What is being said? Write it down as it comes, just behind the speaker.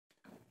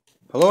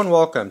Hello and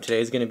welcome. Today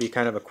is going to be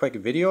kind of a quick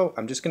video.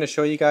 I'm just going to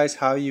show you guys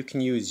how you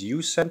can use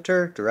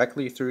UCenter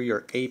directly through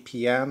your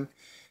Apm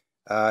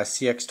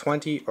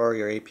CX20 or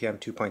your Apm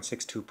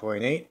 2.6,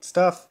 2.8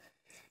 stuff.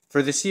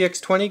 For the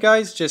CX20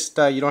 guys, just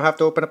you don't have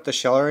to open up the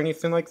shell or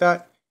anything like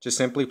that. Just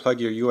simply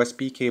plug your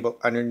USB cable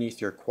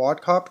underneath your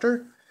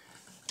quadcopter.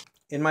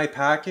 In my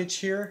package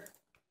here,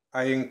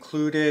 I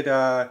included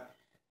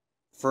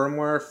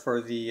firmware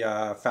for the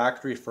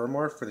factory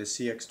firmware for the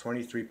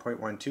CX20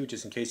 3.12,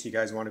 just in case you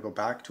guys want to go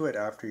back to it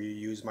after you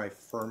use my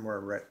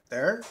firmware right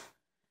there.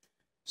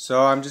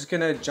 So I'm just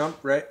going to jump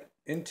right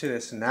into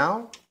this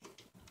now.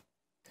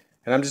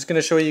 And I'm just going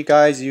to show you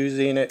guys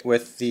using it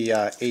with the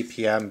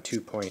Apm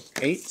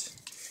 2.8.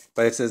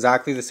 But it's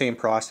exactly the same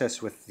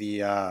process with the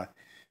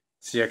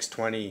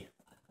CX20.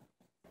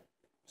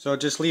 So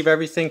just leave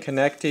everything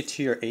connected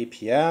to your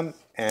Apm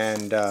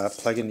and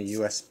plug in the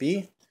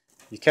USB.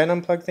 You can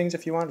unplug things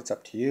if you want, it's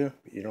up to you,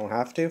 but you don't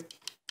have to.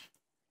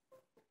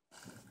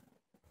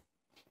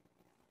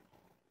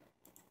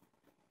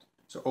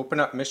 So open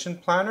up Mission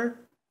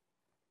Planner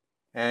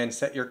and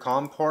set your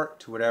COM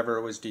port to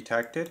whatever was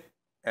detected,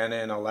 and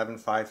then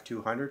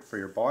 115200 for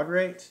your baud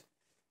rate.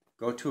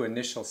 Go to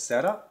Initial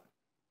Setup,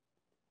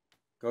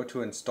 go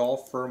to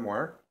Install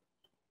Firmware.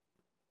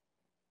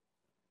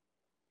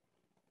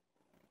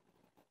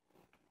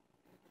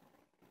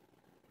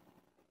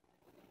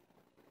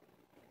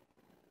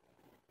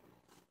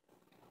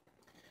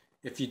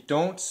 If you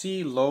don't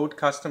see Load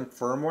Custom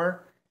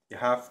Firmware, you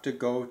have to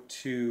go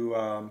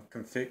to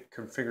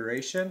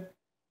Configuration,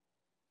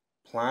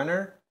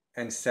 Planner,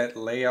 and set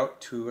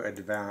Layout to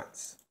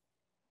Advance.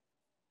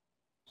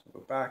 So go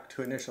back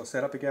to Initial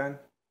Setup again.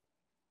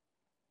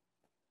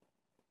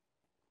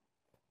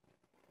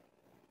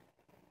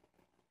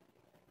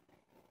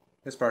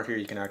 This part here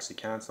you can actually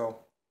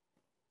cancel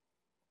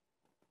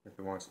if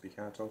it wants to be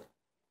canceled.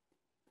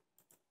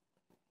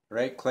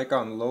 Right, click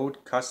on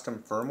Load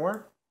Custom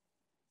Firmware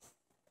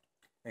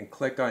and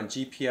click on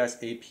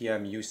GPS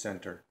Apm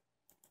UCenter.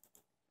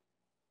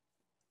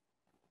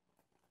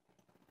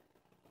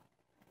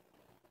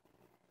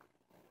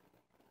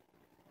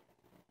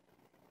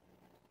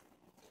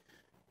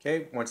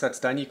 Okay, once that's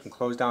done, you can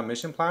close down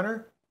Mission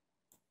Planner.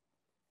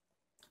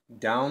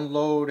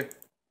 Download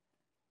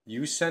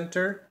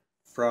UCenter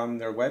from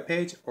their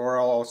webpage, or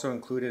I'll also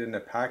include it in the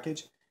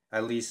package,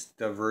 at least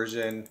the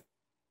version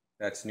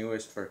that's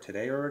newest for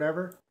today or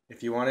whatever.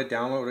 If you want to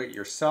download it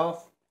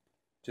yourself,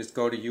 just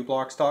go to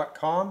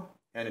ublocks.com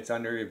and it's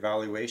under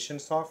evaluation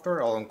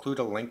software. I'll include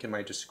a link in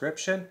my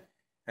description,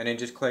 and then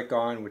just click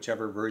on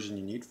whichever version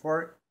you need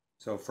for it.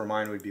 So for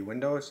mine would be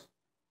Windows.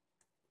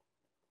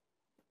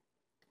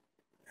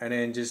 And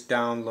then just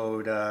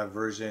download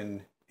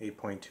version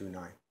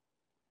 8.29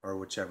 or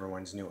whichever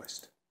one's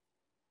newest.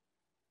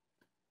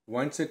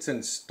 Once it's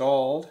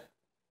installed,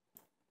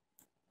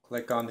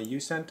 click on the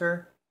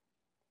UCenter.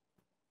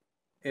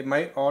 It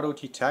might auto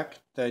detect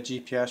the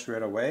GPS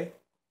right away.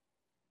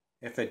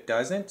 If it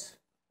doesn't,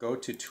 go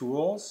to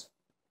Tools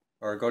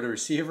or go to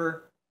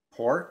Receiver,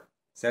 Port,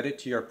 set it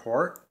to your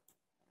port,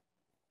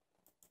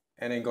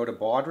 and then go to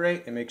baud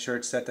rate and make sure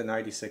it's set to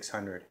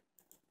 9600.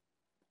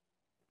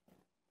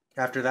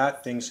 After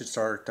that, things should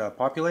start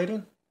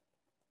populating.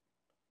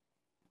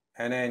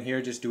 And then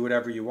here, just do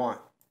whatever you want.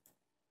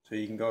 So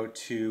you can go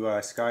to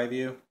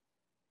Skyview,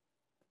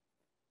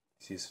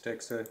 see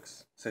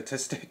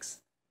statistics,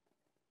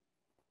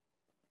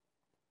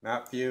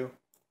 map view,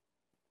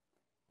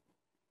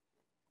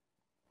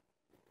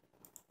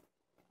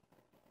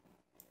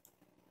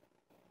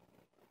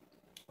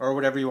 or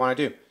whatever you want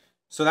to do.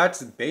 So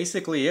that's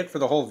basically it for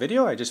the whole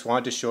video. I just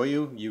wanted to show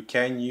you, you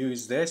can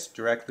use this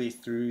directly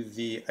through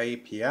the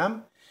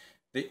Apm.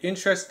 The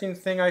interesting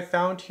thing I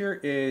found here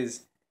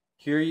is,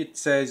 here it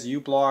says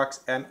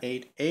uBlocks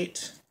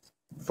M88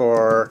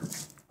 for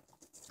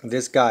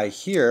this guy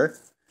here.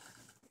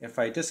 If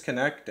I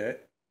disconnect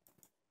it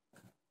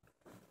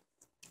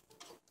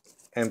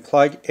and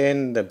plug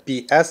in the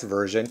BS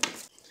version,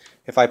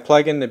 if I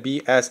plug in the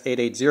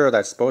BS880,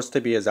 that's supposed to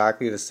be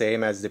exactly the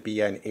same as the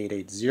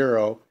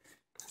BN880.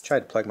 I tried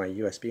to plug my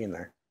USB in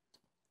there.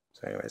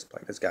 So anyways,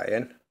 plug this guy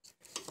in.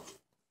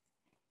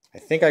 I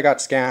think I got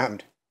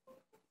scammed.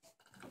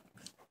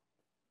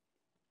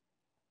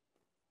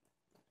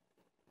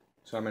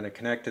 So I'm going to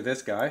connect to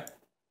this guy.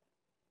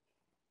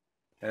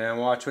 And then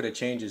watch what it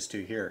changes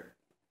to here.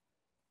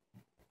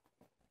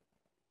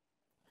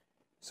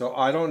 So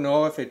I don't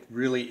know if it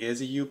really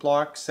is a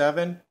uBlock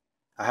 7.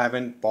 I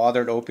haven't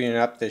bothered opening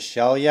up this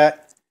shell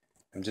yet.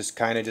 I'm just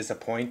kind of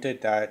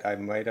disappointed that I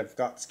might have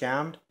got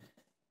scammed.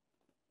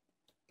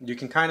 You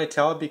can kind of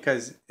tell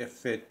because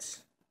if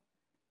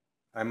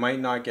I might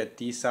not get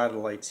these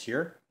satellites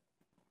here.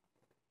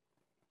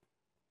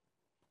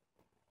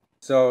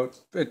 So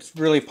it's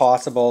really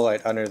possible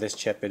that under this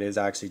chip it is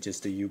actually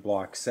just a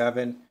uBlock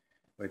 7,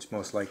 which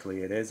most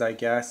likely it is, I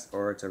guess,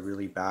 or it's a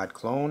really bad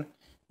clone.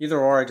 Either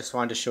or, I just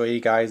wanted to show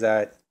you guys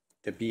that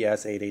the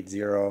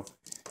BS880,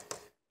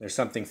 there's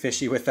something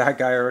fishy with that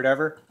guy or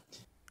whatever.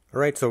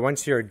 Alright, so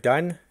once you're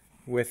done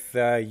with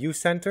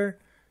UCenter,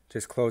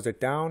 just close it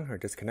down or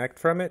disconnect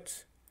from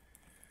it.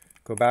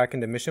 Go back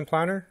into Mission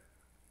Planner.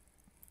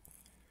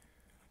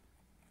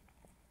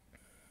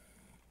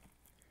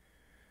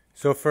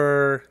 So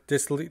for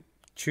this,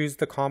 choose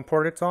the COM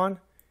port it's on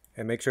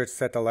and make sure it's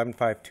set to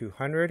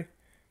 115200.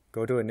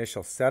 Go to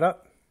Initial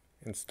Setup,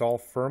 install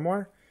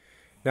firmware.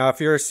 Now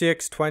if you're a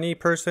CX20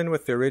 person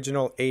with the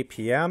original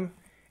APM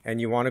and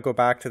you want to go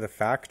back to the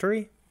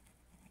factory,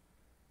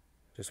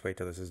 just wait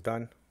till this is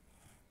done.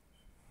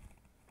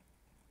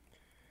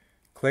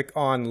 Click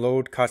on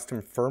Load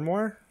Custom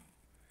Firmware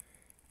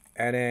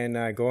and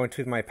then go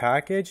into my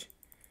package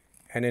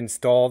and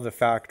install the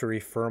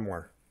factory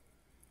firmware.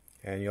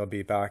 And you'll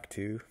be back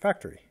to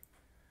factory.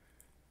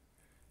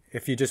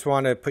 If you just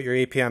want to put your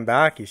APM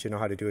back, you should know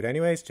how to do it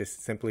anyways.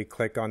 Just simply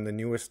click on the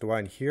newest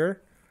one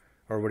here,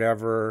 or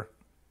whatever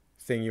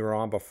thing you were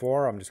on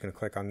before. I'm just going to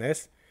click on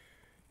this.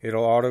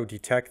 It'll auto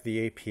detect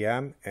the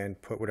APM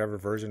and put whatever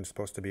version is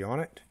supposed to be on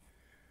it.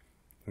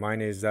 Mine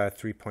is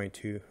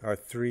 3.2 or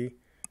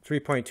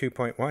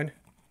 3.2.1.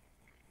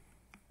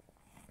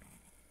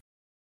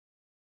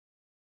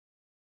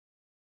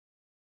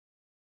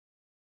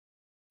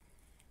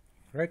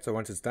 Alright, so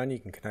once it's done, you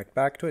can connect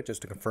back to it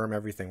just to confirm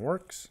everything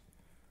works.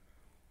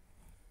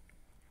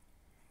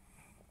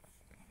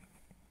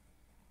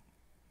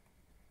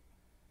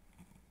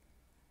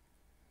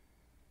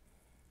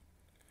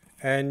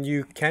 And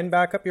you can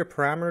back up your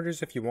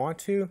parameters if you want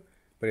to,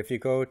 but if you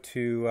go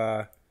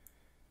to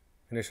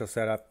Initial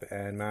Setup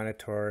and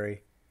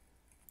Mandatory,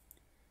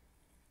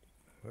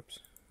 whoops,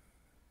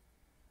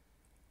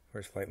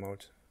 where's Flight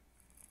Modes?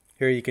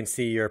 Here you can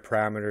see your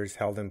parameters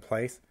held in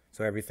place,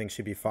 so everything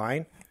should be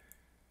fine.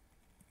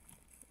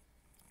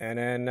 And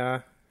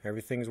then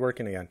everything's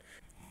working again.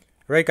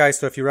 Alright guys,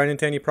 so if you run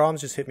into any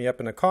problems, just hit me up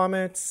in the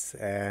comments.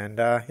 And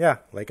yeah,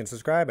 like and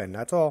subscribe, and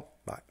that's all.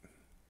 Bye.